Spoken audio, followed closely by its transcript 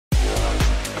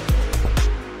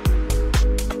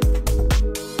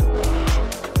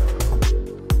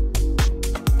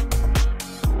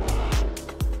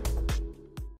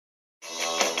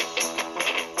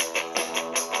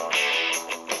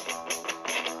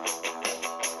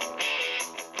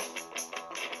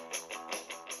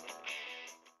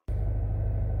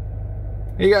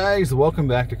Hey guys, welcome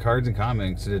back to Cards and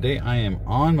Comics. Today I am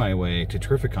on my way to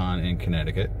Terrificon in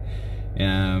Connecticut.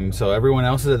 So everyone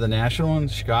else is at the National in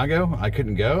Chicago. I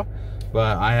couldn't go,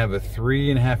 but I have a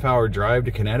 3.5 hour drive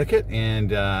to Connecticut and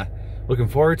looking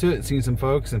forward to it, seeing some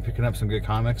folks and picking up some good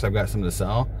comics. I've got some to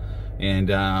sell,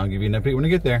 and I'll give you an update when I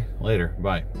get there. Later,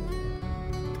 bye.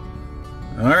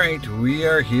 Alright, we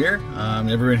are here.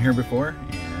 Never been here before,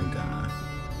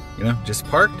 and just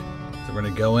parked. So we're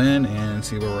gonna go in and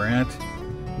see where we're at.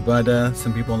 But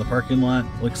some people in the parking lot,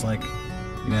 looks like,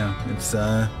 it's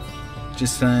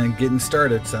just getting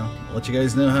started. So I'll let you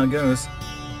guys know how it goes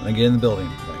when I get in the building.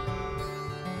 Bye.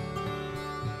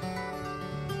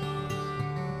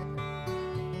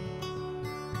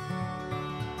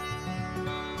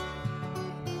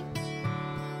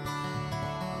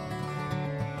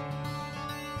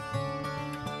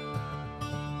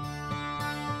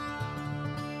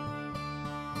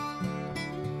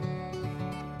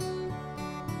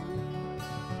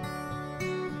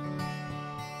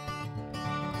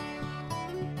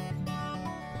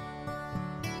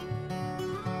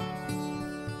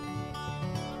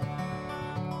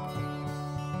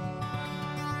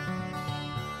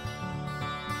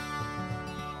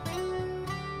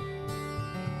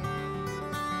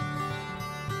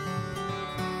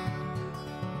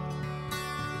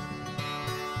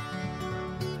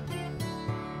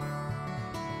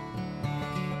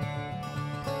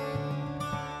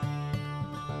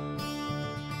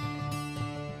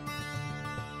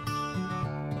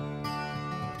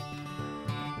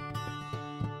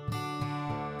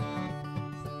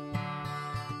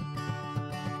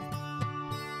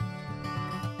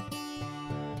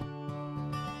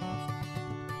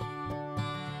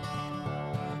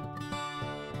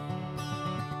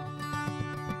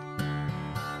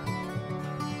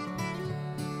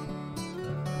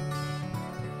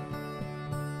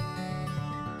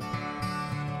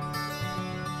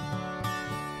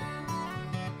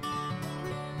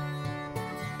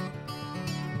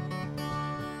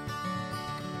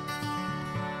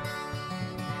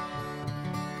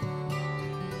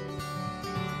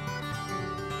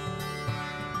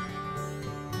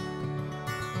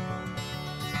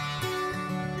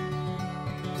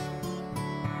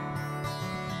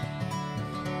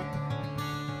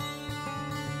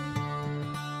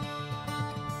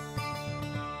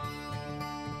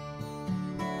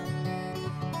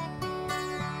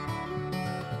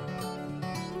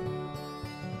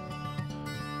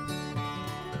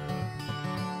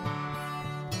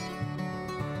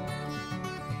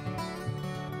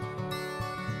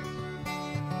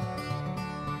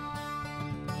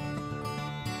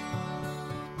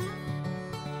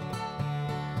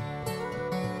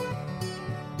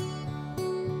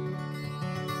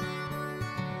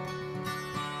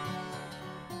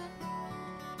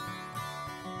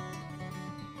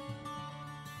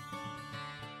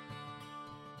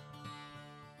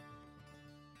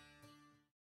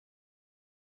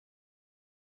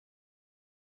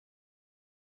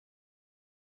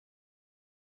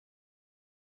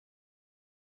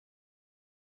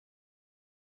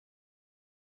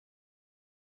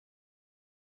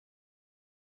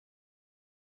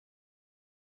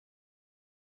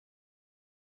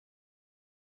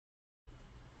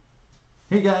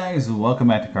 Hey guys, welcome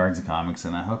back to Cards and Comics,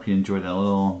 and I hope you enjoyed that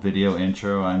little video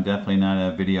intro. I'm definitely not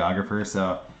a videographer,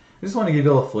 so I just want to give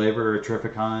you a little flavor of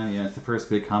Terrificon. It's the first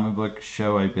big comic book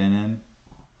show I've been in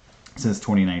since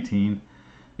 2019,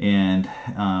 and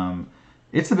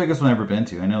it's the biggest one I've ever been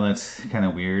to. I know that's kind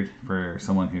of weird for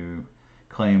someone who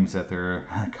claims that they're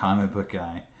a comic book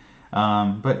guy,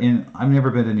 but I've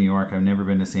never been to New York, I've never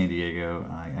been to San Diego.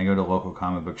 I go to local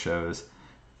comic book shows.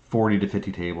 40 to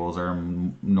 50 tables are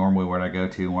normally where I go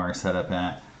to and where I set up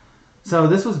at. So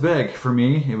this was big for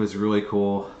me. It was really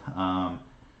cool. A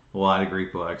lot of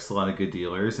great books, a lot of good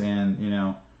dealers, and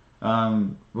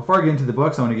before I get into the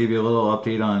books, I want to give you a little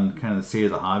update on kind of the state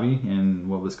of the hobby and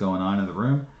what was going on in the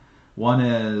room. One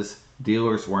is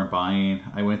dealers weren't buying.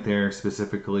 I went there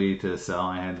specifically to sell.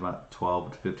 I had about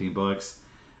 12 to 15 books.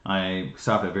 I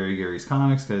stopped at Very Gary's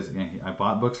Comics because I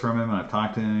bought books from him and I've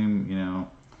talked to him,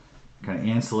 kind of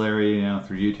ancillary,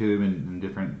 through YouTube and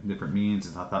different means,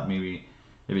 and I thought maybe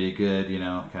it'd be a good, kind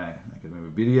of I could maybe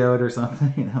video it or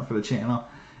something, for the channel.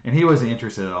 And he wasn't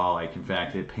interested at all. Like, in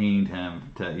fact, it pained him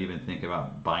to even think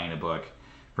about buying a book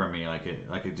from me. I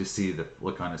could just see the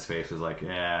look on his face was like,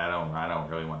 yeah, I don't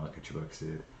really want to look at your books,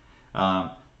 dude.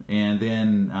 And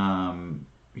then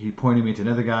he pointed me to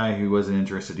another guy who wasn't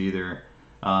interested either.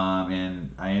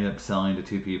 And I ended up selling to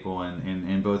two people, and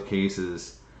in both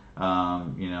cases,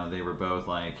 they were both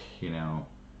like,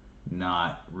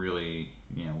 not really,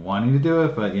 wanting to do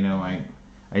it, but I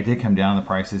I did come down the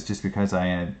prices just because I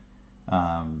had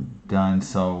done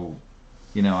so,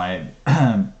 I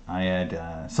I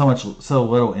had so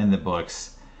little in the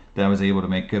books that I was able to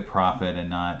make good profit and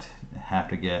not have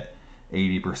to get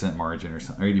 80% margin or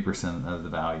 80% of the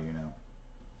value.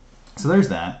 So there's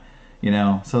that.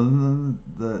 So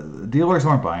the dealers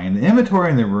weren't buying. The inventory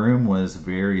in the room was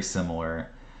very similar.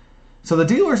 So the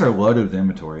dealers are loaded with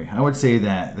inventory. I would say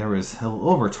that there was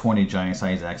over 20 giant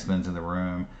size X-Men's in the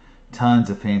room, tons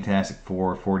of Fantastic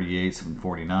Four, 48s and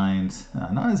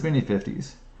 49s, not as many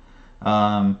 50s.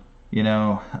 A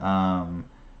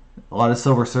lot of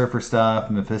Silver Surfer stuff,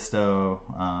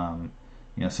 Mephisto,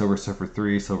 Silver Surfer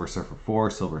 3, Silver Surfer 4,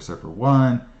 Silver Surfer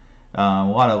 1, a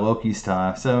lot of Loki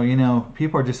stuff. So,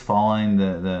 people are just following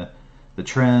the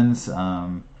trends.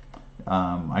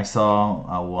 I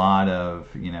saw a lot of,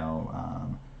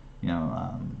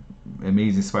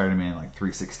 Amazing Spider-Man like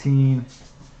 316,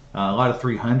 a lot of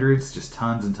 300s, just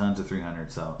tons and tons of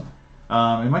 300s. So,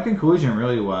 and my conclusion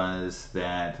really was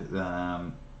that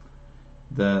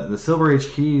the Silver Age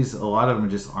keys, a lot of them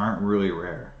just aren't really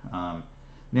rare.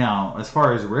 Now, as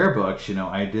far as rare books,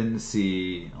 I didn't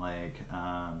see like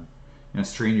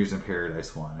Strangers in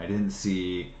Paradise 1. I didn't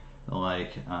see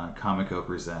like Comicon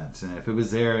Presents, and if it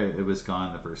was there, it was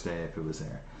gone the first day. If it was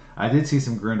there, I did see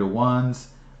some Grinda 1s.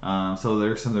 So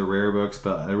there's some of the rare books,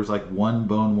 but there was like one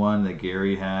Bone 1 that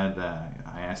Gary had that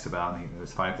I asked about, and it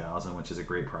was $5,000, which is a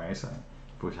great price. I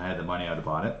wish I had the money, I'd have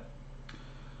bought it.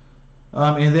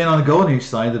 And then on the Golden Age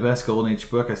side, the best Golden Age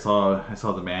book I saw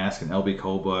The Mask, an L.B.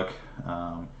 Cole book,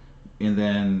 and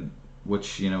then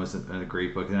which is a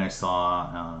great book. Then I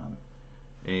saw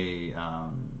a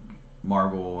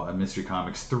Marvel Mystery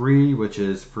Comics 3, which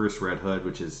is First Red Hood,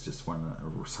 which is just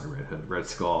Red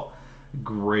Skull.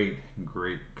 Great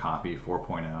copy,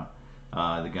 4.0.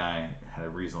 The guy had a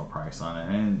reasonable price on it,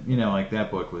 and like that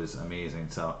book was amazing.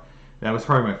 So that was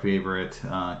probably my favorite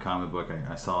comic book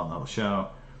I saw in the whole show.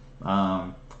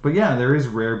 But yeah, there is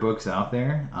rare books out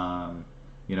there.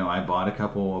 I bought a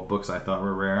couple of books I thought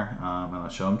were rare, and I'll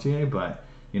show them to you. But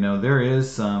there is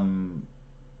some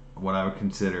what I would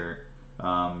consider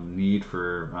need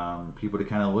for people to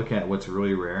kind of look at what's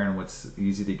really rare and what's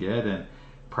easy to get, and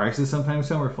prices sometimes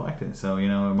don't reflect it. So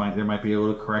there might be a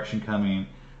little correction coming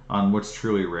on what's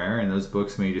truly rare, and those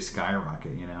books may just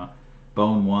skyrocket.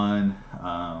 Bone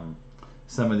 1,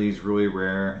 some of these really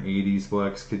rare 80s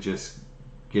books could just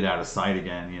get out of sight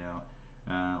again.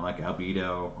 Like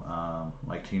Albedo,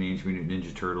 like Teenage Mutant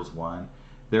Ninja Turtles 1.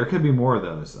 There could be more of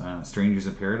those. Strangers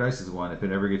in Paradise is one. If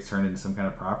it ever gets turned into some kind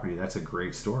of property, that's a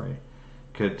great story.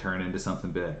 Could turn into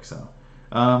something big. So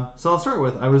I'll start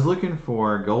with, I was looking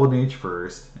for Golden Age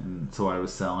first, and so I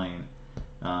was selling,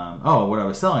 what I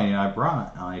was selling, I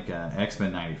brought like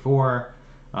X-Men 94,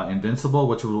 Invincible,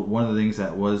 which was one of the things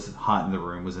that was hot in the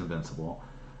room was Invincible.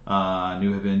 Young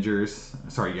Avengers,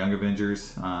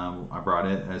 I brought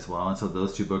it as well, and so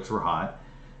those two books were hot.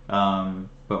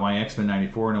 But my X-Men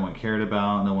 94, no one cared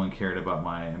about. No one cared about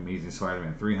my Amazing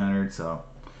Spider-Man 300, so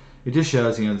it just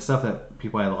shows, the stuff that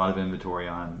people had a lot of inventory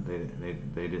on,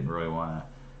 they didn't really want to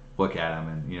look at them,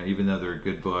 and even though they're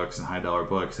good books and high dollar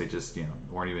books, they just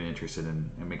weren't even interested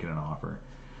in making an offer.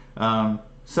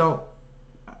 So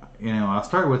I'll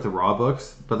start with the raw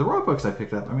books, but the raw books I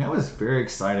picked up, I was very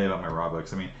excited about my raw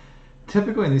books.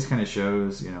 Typically in these kind of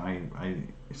shows, I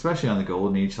especially on the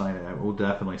Golden Age side, I will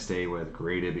definitely stay with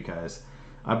graded because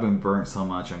I've been burnt so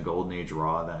much on Golden Age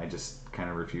raw that I just kind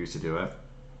of refuse to do it.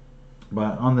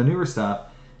 But on the newer stuff,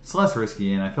 it's less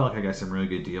risky, and I feel like I got some really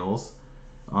good deals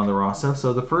on the raw stuff.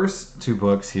 So the first two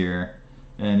books here,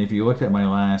 and if you looked at my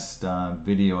last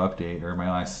video update, or my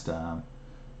last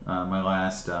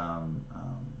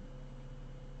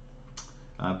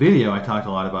video, I talked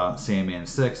a lot about Sandman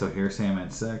 6. So here's Sandman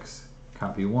 6,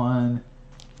 copy 1,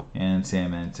 and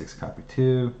Sandman 6, copy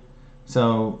 2.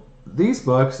 So these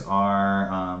books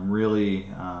are really...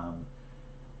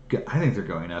 I think they're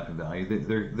going up in value.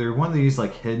 They're one of these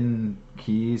like hidden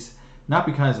keys, not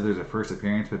because there's a first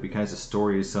appearance, but because the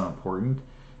story is so important,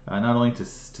 not only to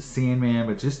Sandman,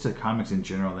 but just to comics in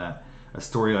general, that a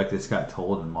story like this got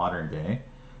told in modern day.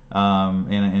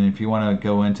 And if you want to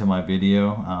go into my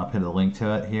video, I'll put a link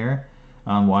to it here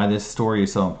on why this story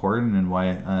is so important, and why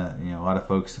a lot of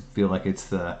folks feel like it's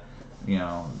the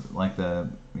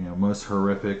most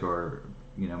horrific or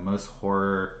most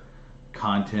horror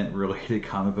content related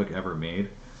comic book ever made,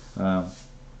 at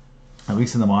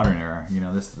least in the modern era.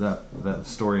 That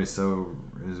story is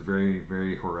very,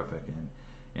 very horrific,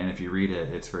 and if you read it,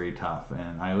 it's very tough.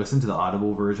 And I listened to the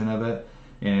Audible version of it,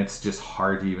 and it's just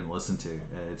hard to even listen to.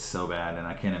 It's so bad, and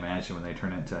I can't imagine when they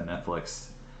turn it into a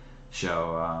Netflix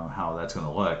show how that's going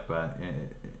to look.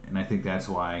 And I think that's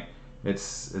why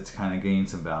it's kind of gained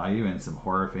some value, and some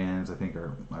horror fans I think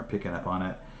are picking up on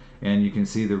it. And you can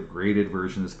see the graded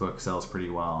version of this book sells pretty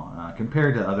well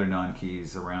compared to other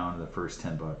non-keys around the first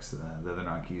 10 books. The other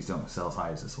non-keys don't sell as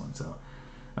high as this one, so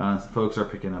folks are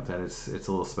picking up that it's a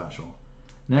little special.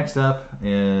 Next up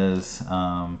is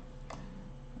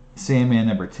Sandman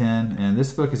number 10, and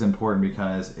this book is important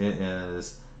because it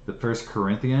is the first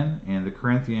Corinthian, and the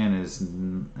Corinthian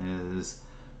is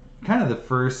kind of the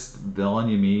first villain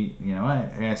you meet. You know, I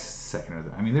guess second or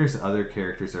third. I mean, there's other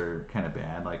characters that are kind of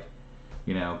bad, like,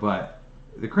 you know, but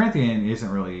the Corinthian isn't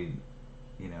really,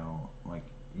 you know, like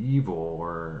evil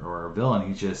or a villain.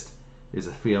 He just is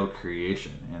a failed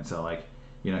creation, and so, like,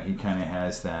 you know, he kind of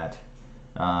has that,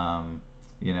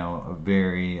 you know, a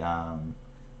very,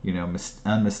 you know,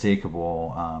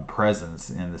 unmistakable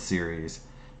presence in the series,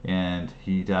 and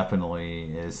he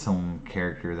definitely is some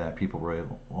character that people really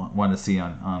want to see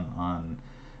on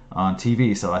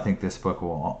TV. So I think this book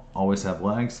will always have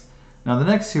legs. Now the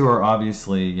next two are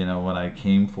obviously, you know, what I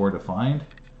came for to find.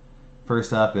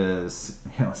 First up is,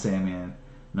 you know, Sandman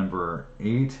number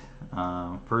 8,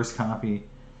 first copy,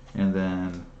 and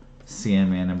then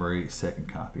Sandman number 8, second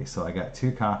copy. So I got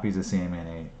 2 copies of Sandman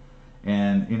 8,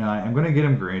 and you know, I'm going to get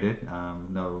them graded.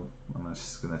 No, I'm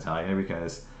just going to tell you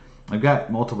because I've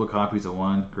got multiple copies of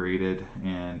one graded,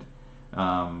 and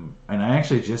I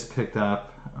actually just picked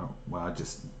up. I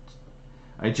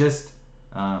just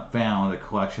found a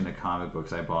collection of comic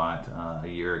books I bought a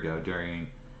year ago during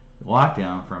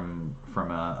lockdown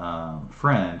from a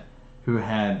friend who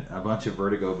had a bunch of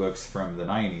Vertigo books from the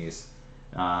 90s,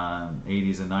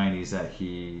 80s and 90s that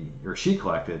he or she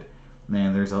collected.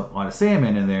 And there's a lot of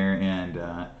Sandman in there, and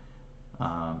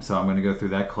so I'm going to go through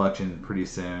that collection pretty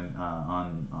soon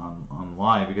on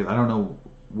live, because I don't know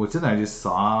what's in there. I just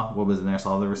saw what was in there. I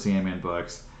saw there were Sandman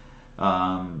books,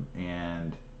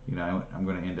 and you know, I'm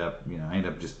going to end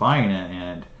up just buying it,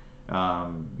 and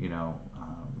you know,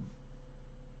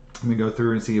 let me go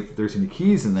through and see if there's any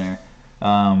keys in there.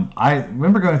 I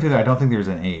remember going through there. I don't think there's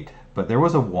an 8, but there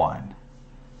was a 1.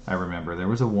 I remember there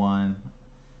was a 1.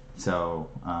 So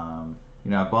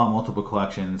you know, I bought multiple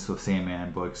collections of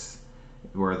Sandman books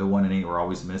where the 1 and 8 were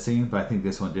always missing, but I think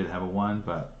this one did have a 1.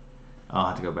 But I'll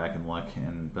have to go back and look,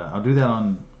 but I'll do that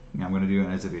on. You know, I'm going to do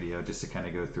it as a video just to kind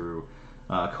of go through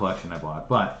a collection I bought.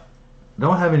 But I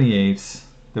don't have any 8s.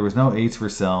 There was no 8s for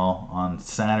sale on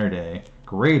Saturday,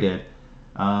 graded,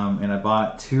 and I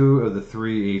bought 2 of the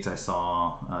 3 8s I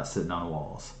saw sitting on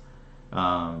walls.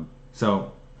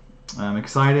 So I'm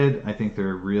excited. I think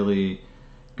they're really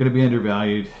going to be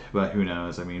undervalued, but who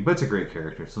knows? I mean, but it's a great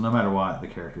character, so no matter what, the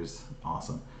character is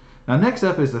awesome. Now, next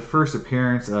up is the first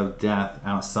appearance of Death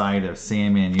outside of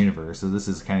Sandman universe. So this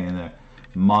is kind of in the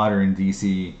modern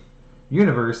DC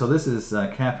universe. So this is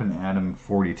Captain Atom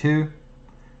 42.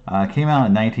 Came out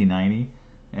in 1990,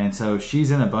 and so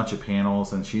she's in a bunch of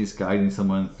panels, and she's guiding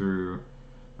someone through,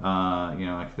 you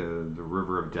know, like the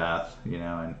river of death, you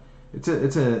know, and it's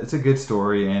a good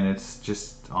story, and it's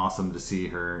just awesome to see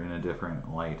her in a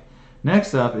different light.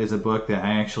 Next up is a book that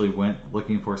I actually went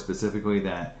looking for specifically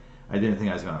that I didn't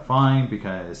think I was going to find,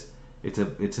 because it's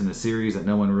in a series that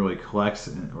no one really collects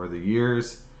over the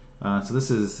years. So this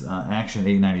is Action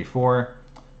 894.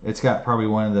 It's got probably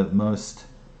one of the most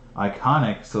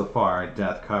iconic so far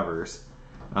Death covers.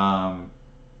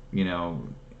 You know,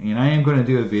 and I am going to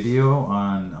do a video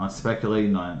on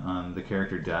speculating on the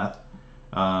character Death.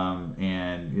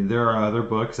 And there are other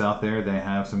books out there that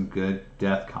have some good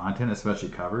Death content, especially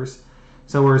covers.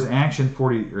 So whereas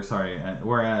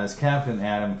whereas Captain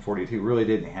Atom 42 really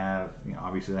didn't have, you know,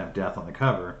 obviously didn't have Death on the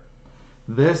cover,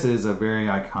 this is a very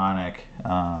iconic,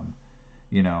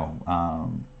 you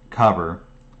know, cover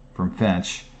from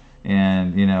Finch,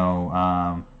 and you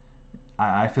know,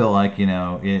 I feel like, you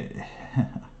know,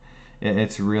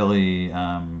 it's really,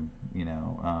 you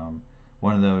know,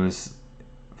 one of those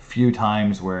few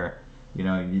times where, you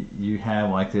know, you have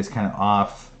like this kind of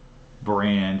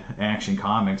off-brand Action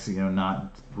Comics, you know,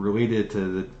 not related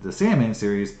to the Sandman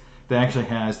series, that actually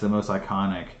has the most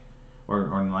iconic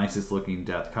or nicest looking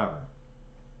Death cover.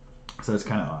 So it's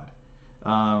kind of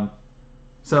odd.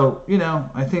 So, you know,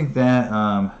 I think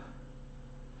that,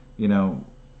 you know,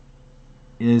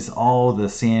 is all the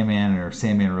Sandman or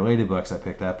Sandman related books I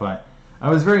picked up. But I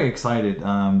was very excited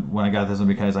when I got this one,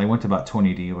 because I went to about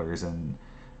 20 dealers, and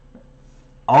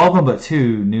all of them but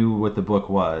 2 knew what the book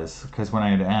was, because when I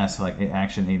had asked, like,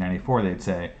 Action 894, they'd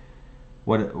say,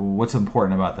 what's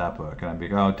important about that book? And I'd be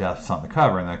like, oh, Death's on the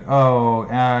cover. And they're like, oh,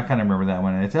 I kind of remember that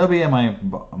one. It'll be in my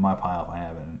pile if I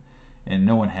have it. And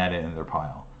no one had it in their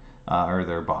pile. or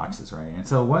their boxes, right? And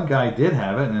so one guy did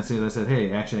have it, and as soon as I said,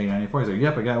 hey, Action 894, he's like,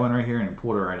 yep, I got one right here, and he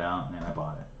pulled it right out, and I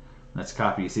bought it. That's a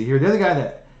copy. You see here, the other guy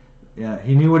that,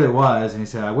 he knew what it was, and he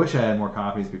said, I wish I had more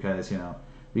copies because,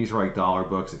 these were like dollar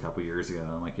books a couple years ago. And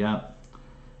I'm like, yeah,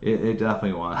 it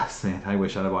definitely was, and I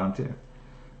wish I'd have bought them too.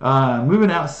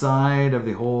 Moving outside of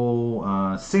the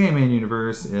whole Sandman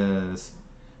universe is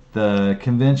the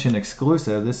convention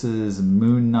exclusive. This is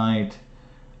Moon Knight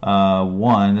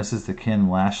 1. This is the Ken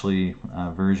Lashley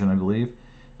version, I believe.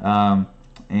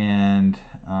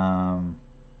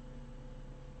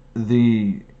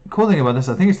 The cool thing about this,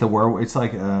 I think it's the werewolf. It's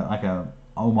like a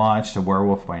homage to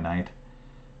Werewolf by Night.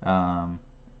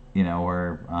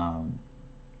 Where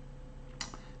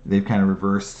they've kind of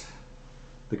reversed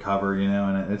the cover,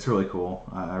 and it's really cool.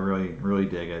 I really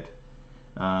dig it.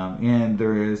 And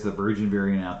there is the Virgin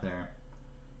variant out there.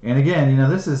 And again,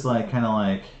 this is kind of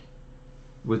like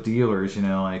with dealers,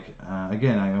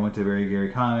 again, I went to Very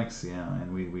Gary Comics,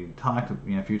 and we talked,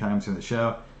 a few times in the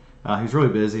show. He was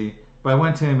really busy, but I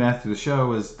went to him after the show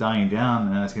was dying down,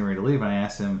 and I was getting ready to leave, and I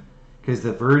asked him, because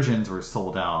the Virgins were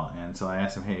sold out, and so I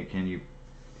asked him, hey, do you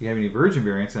have any Virgin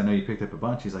variants? I know you picked up a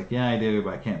bunch. He's like, yeah, I do,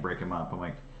 but I can't break them up. I'm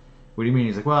like, what do you mean?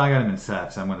 He's like, well, I got them in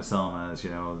sets. I'm going to sell them as,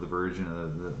 the Virgin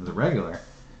and the regular.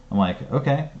 I'm like,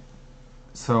 okay.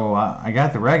 So I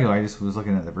got the regular. I just was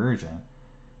looking at the Virgin.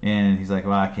 And he's like,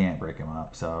 well, I can't break them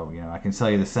up. So, I can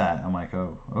sell you the set. I'm like,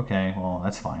 oh, okay. Well,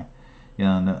 that's fine.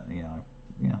 No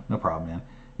problem,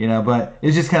 man. But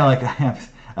it's just kind of like,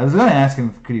 I was going to ask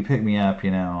him, could he pick me up,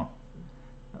 I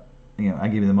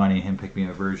give you the money, him pick me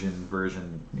a version,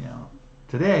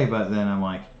 today. But then I'm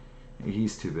like,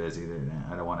 he's too busy.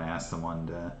 I don't want to ask someone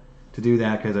to do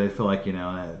that because I feel like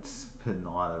it's putting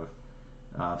a lot of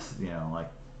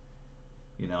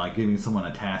like giving someone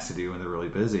a task to do when they're really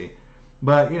busy.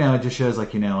 But it just shows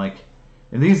and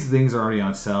these things are already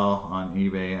on sale on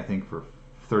eBay. I think for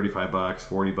 $35,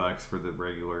 $40 for the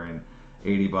regular, and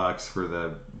 $80 for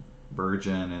the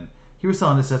Virgin. And he was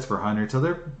selling the sets for $100, so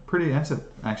that's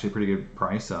actually a pretty good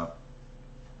price. So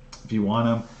if you want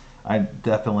them, I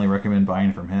definitely recommend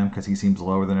buying from him because he seems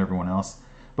lower than everyone else.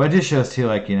 But it just shows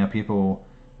too, people,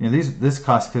 this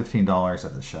costs $15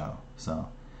 at the show. So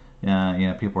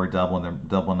people are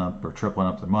doubling up or tripling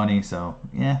up their money. So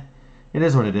yeah, it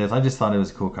is what it is. I just thought it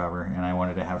was a cool cover, and I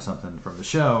wanted to have something from the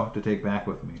show to take back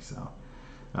with me. So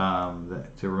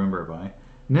to remember it by.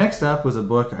 Next up was a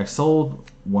book. I sold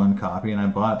one copy and I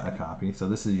bought a copy. So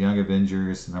this is Young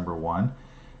Avengers #1.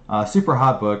 Super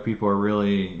hot book. People are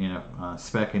really,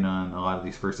 specking on a lot of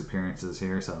these first appearances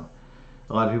here. So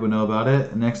a lot of people know about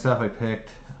it. Next up, I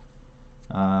picked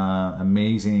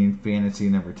Amazing Fantasy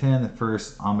 #10, the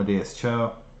first Amadeus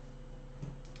Cho.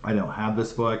 I don't have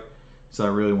this book, so I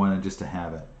really wanted just to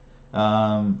have it.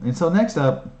 And so next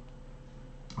up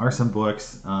are some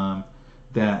books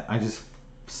that I just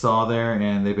saw there,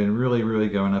 and they've been really, really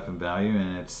going up in value.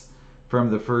 And it's from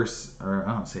the first, or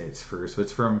I don't say it's first, but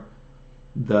it's from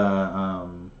the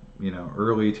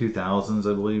early 2000s,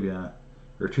 I believe,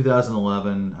 or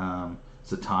 2011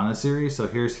 Zatanna series. So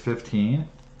here's 15.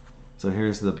 So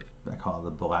here's I call it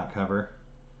the black cover.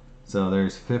 So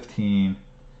there's 15,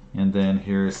 and then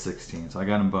here's 16. So I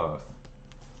got them both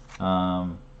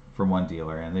from one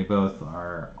dealer, and they both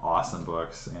are awesome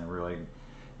books, and really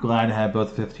glad to have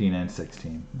both 15 and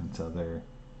 16. And so they're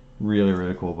really,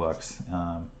 really cool books.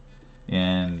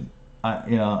 And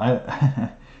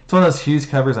it's one of those huge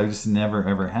covers I just never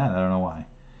ever had. I don't know why.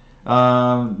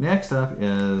 Next up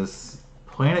is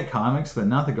Planet Comics, but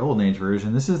not the Golden Age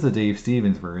version. This is the Dave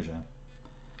Stevens version,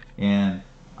 and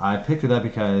I picked it up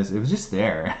because it was just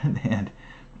there. And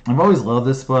I've always loved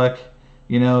this book.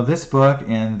 This book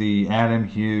and the Adam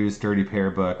Hughes Dirty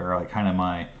Pair book are kind of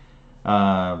my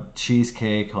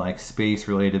cheesecake, space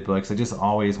related books. I just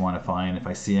always want to find. If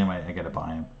I see them, I gotta buy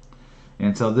them.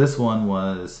 And so this one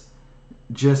was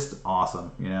just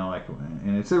awesome,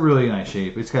 and it's a really nice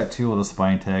shape. It's got two little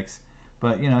spine ticks,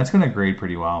 but it's going to grade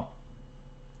pretty well.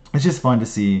 It's just fun to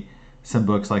see some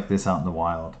books like this out in the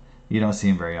wild. You don't see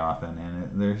them very often,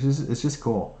 and it's just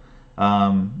cool,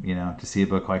 to see a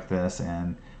book like this.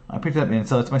 And I picked it up, and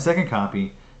so it's my second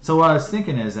copy. So what I was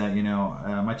thinking is that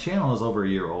my channel is over a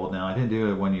year old now. I didn't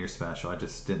do a 1 year special. I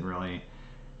just didn't really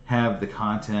have the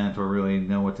content or really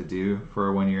know what to do for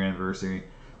a 1 year anniversary.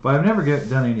 But I've never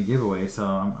done any giveaways, so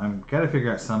I'm got to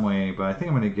figure out some way. But I think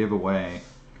I'm going to give away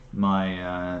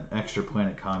my Extra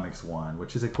Planet Comics 1,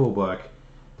 which is a cool book.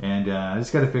 And I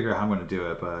just got to figure out how I'm going to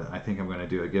do it, but I think I'm going to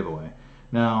do a giveaway.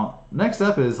 Now, next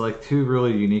up is two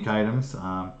really unique items.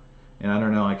 And I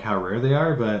don't know how rare they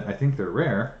are, but I think they're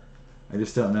rare. I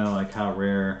just don't know how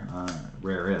rare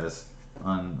is,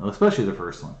 especially the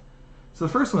first one. So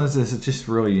the first one is just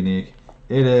really unique.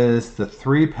 It is the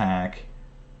 3-pack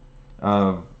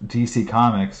of DC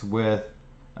Comics with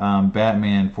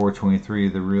Batman 423,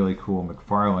 the really cool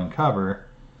McFarlane cover.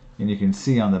 And you can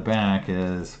see on the back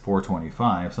is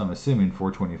 425, so I'm assuming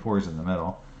 424 is in the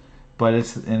middle. But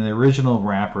it's in the original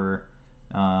wrapper.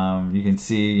 You can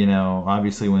see, you know,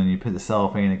 obviously when you put the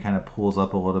cellophane, it kind of pulls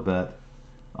up a little bit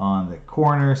on the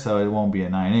corner, so it won't be a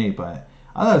 9/8. But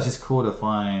I thought it was just cool to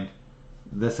find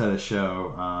this at a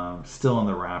show, still in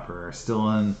the wrapper, still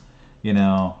in, you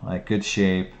know, like good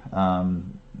shape,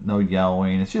 no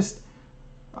yellowing. It's just,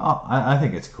 I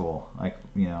think it's cool. Like,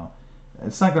 you know,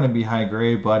 it's not going to be high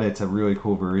grade, but it's a really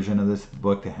cool version of this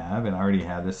book to have, and I already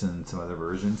have this in some other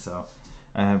versions, so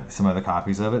I have some other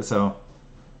copies of it. So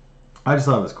I just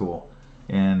thought it was cool,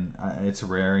 and it's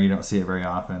rare. You don't see it very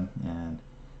often, and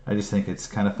I just think it's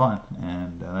kind of fun,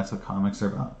 and that's what comics are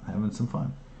about, having some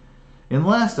fun. And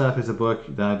last up is a book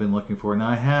that I've been looking for. Now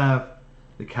I have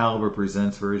the Caliber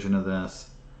Presents version of this,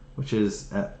 which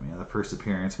is at, you know, the first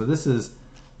appearance, but this is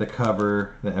the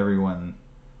cover that everyone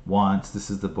wants. This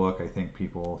is the book I think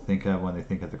people think of when they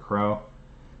think of The Crow.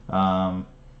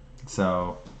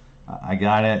 So I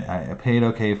got it. I paid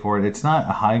okay for it. It's not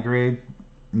a high grade,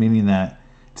 meaning that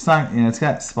it's not, you know, it's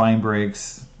got spine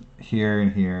breaks here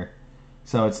and here,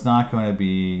 so it's not going to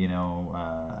be, you know,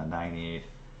 a 9/8.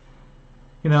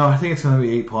 You know, I think it's going to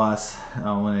be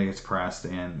 8+ when it gets pressed,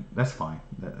 and that's fine.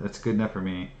 That's good enough for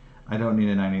me. I don't need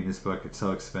a 9/8 this book. It's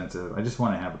so expensive. I just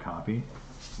want to have a copy.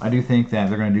 I do think that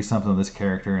they're going to do something with this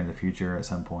character in the future at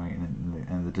some point,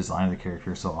 and the design of the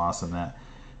character is so awesome that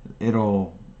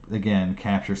it'll, again,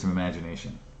 capture some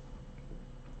imagination.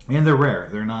 And they're rare.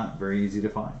 They're not very easy to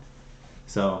find.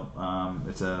 So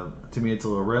to me, it's a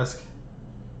little risk,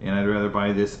 and I'd rather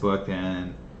buy this book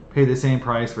than pay the same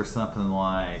price for something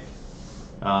like,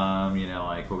 you know,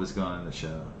 like what was going on in the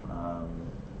show,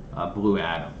 Blue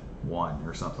Adam 1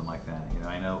 or something like that. You know,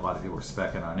 I know a lot of people are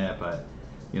specking on it, but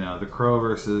you know, The Crow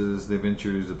versus The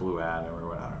Adventures of Blue Adam, or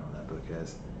what, I don't know what that book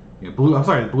is. You know,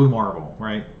 Blue Marble,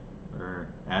 right? Or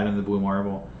Adam the Blue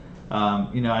Marble.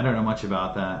 You know, I don't know much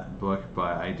about that book,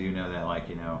 but I do know that, like,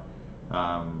 you know,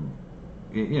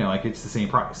 you know, like it's the same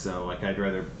price. So, like, I'd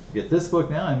rather get this book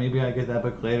now, and maybe I get that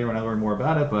book later when I learn more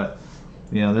about it. But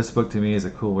you know, this book to me is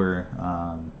a cooler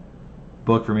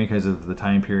book for me because of the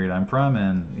time period I'm from,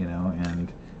 and you know,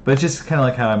 but it's just kind of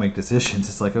like how I make decisions.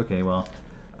 It's like, okay, well,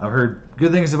 I've heard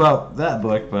good things about that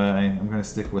book, but I'm going to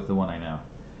stick with the one I know.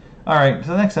 All right,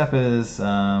 so next up is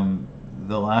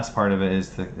the last part of it is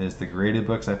the graded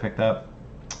books I picked up.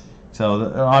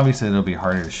 So obviously it'll be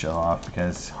harder to show off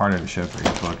because it's harder to show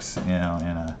graded books, you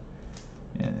know,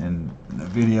 in the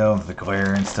video of the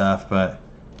glare and stuff. But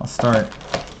I'll start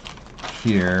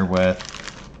here with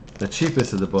the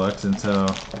cheapest of the books, and so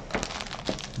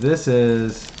this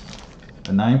is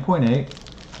a 9.8.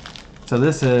 So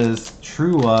this is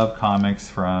True Love Comics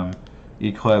from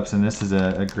Eclipse, and this is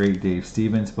a great Dave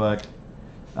Stevens book.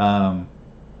 So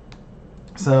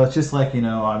it's just like, you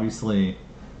know, obviously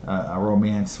a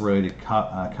romance-related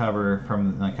cover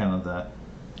from kind of the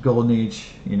Golden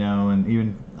Age, you know, and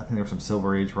even I think there were some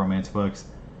Silver Age romance books.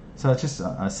 So it's just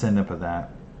a send-up of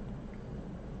that.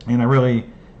 And I really,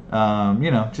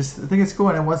 you know, just I think it's cool,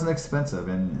 and it wasn't expensive,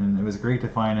 and it was great to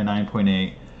find a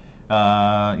 9.8.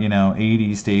 You know,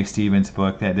 80s Dave Stevens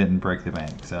book that didn't break the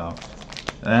bank. So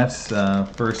that's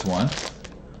first one.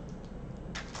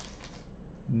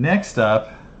 Next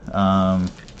up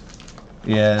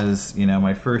is, you know,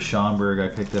 my first Schomburg I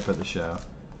picked up at the show.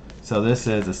 So this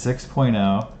is a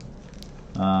 6.0.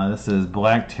 This is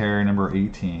Black Terror number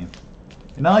 18.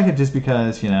 And I like it just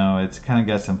because, you know, it's kind of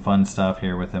got some fun stuff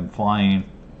here with him flying.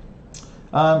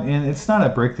 And it's not a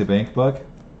break the bank book.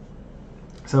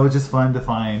 So it's just fun to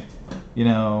find, you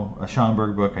know, a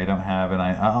Schomburg book I don't have, and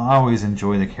I always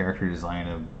enjoy the character design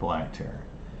of Black Terror.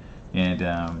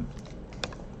 And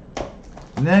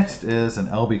next is an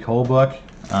L.B. Cole book,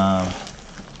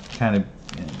 kind of,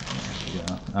 you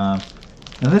know,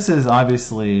 and this is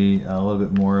obviously a little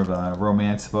bit more of a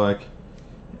romance book.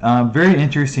 Very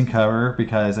interesting cover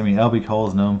because, I mean, L.B. Cole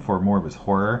is known for more of his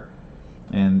horror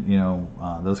and, you know,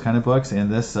 those kind of books,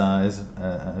 and this is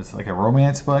it's like a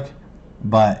romance book.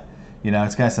 But you know,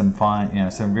 it's got some fun, you know,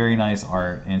 some very nice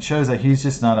art, and shows that he's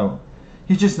just not a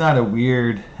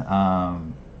weird,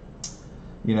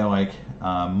 you know, like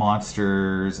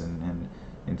monsters and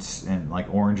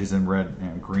like oranges and red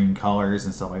and green colors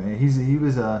and stuff like that. He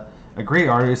was a great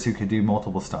artist who could do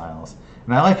multiple styles,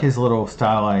 and I like his little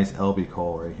stylized L.B.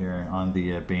 Cole right here on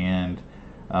the band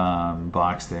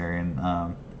box there.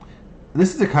 And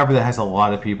this is a cover that has a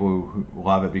lot of people who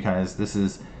love it because this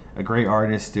is a great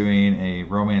artist doing a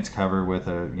romance cover with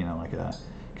a, like a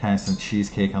kind of some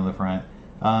cheesecake on the front.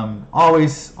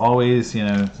 Always,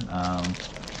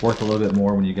 worth a little bit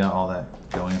more when you got all that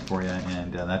going for you,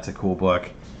 and that's a cool book.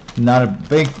 Not a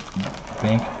big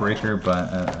bank breaker, but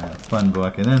a fun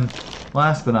book. And then,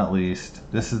 last but not least,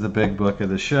 this is the big book of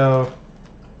the show,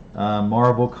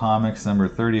 Marvel Comics number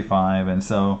 35. And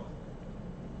so,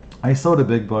 I sold a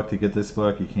big book to get this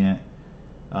book. You can't,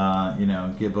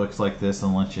 get books like this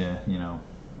unless you,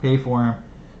 pay for them.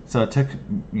 So it took,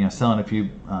 selling a few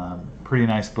pretty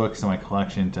nice books in my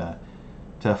collection to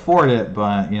afford it.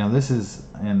 But, this is,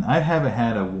 and I haven't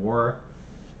had a War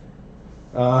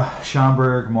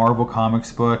Schomburg Marvel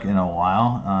Comics book in a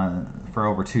while, for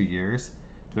over 2 years.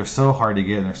 They're so hard to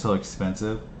get and they're so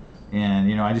expensive.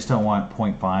 And, I just don't want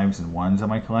 0.5s and 1s in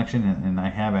my collection. And I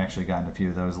have actually gotten a few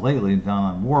of those lately,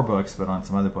 not on war books, but on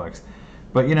some other books.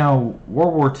 But,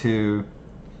 World War II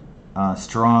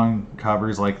strong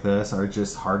covers like this are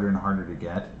just harder and harder to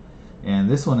get. And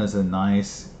this one is a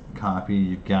nice copy.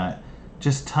 You've got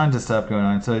just tons of stuff going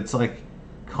on. So it's like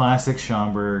classic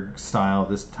Schomburg style,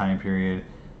 this time period,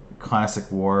 classic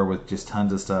war with just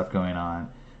tons of stuff going on.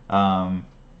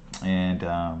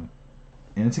 And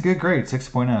it's a good grade,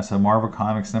 6.0. So Marvel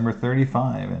Comics number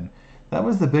 35. And that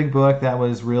was the big book. That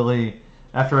was really,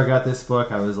 after I got this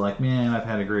book, I was like, man, I've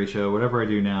had a great show. Whatever I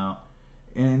do now.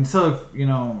 And so,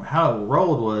 how it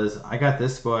rolled was, I got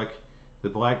this book, the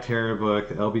Black Terror book,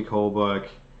 the L.B. Cole book,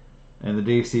 and the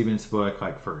Dave Stevens book,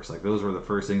 first. Those were the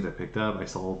first things I picked up. I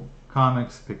sold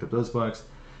comics, picked up those books.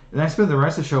 And I spent the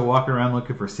rest of the show walking around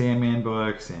looking for Sandman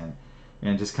books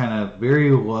and just kind of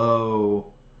very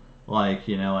low,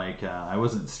 I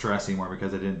wasn't stressing more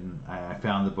because I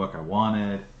found the book I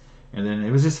wanted. And then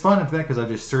it was just fun, in fact, because I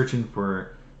was just searching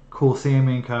for cool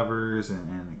Sandman covers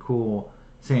and cool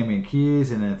Sandman keys,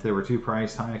 and if they were too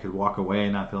priced high, I could walk away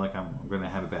and not feel like I'm going to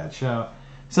have a bad show.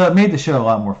 So it made the show a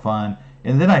lot more fun.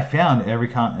 And then I found every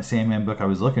Sandman book I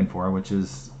was looking for, which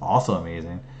is also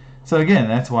amazing. So again,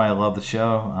 that's why I love the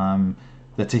show.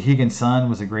 The Tahitian Sun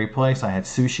was a great place. I had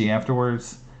sushi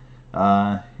afterwards.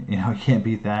 You can't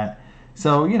beat that.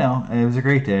 So, it was a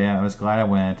great day. I was glad I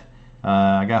went.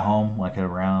 I got home at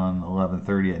around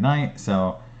 11:30 at night.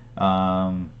 So,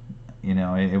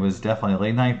 it was definitely a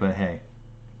late night, but hey.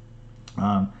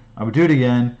 I would do it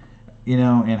again,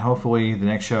 and hopefully the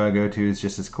next show I go to is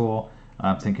just as cool.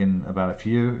 I'm thinking about a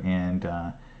few, and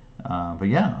but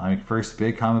yeah, first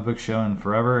big comic book show in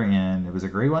forever, and it was a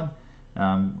great one.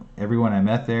 Everyone I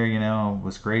met there,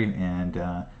 was great,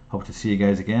 and hope to see you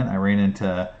guys again. I ran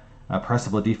into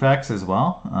Pressable Defects as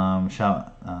well.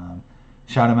 Shout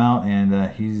him out, and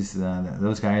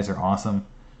those guys are awesome.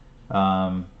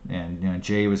 And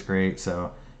Jay was great,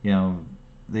 so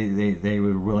they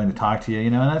were willing to talk to you,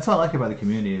 and that's what I like about the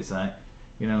community is that,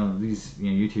 these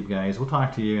YouTube guys will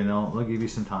talk to you and they'll give you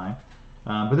some time,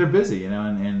 but they're busy,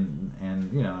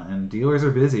 and dealers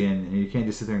are busy, and you can't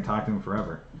just sit there and talk to them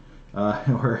forever,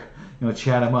 or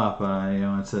chat them up,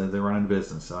 they're running a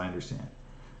business, so I understand.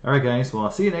 All right, guys, well,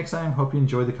 I'll see you next time. Hope you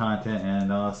enjoyed the content,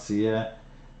 and I'll see you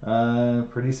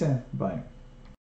pretty soon. Bye.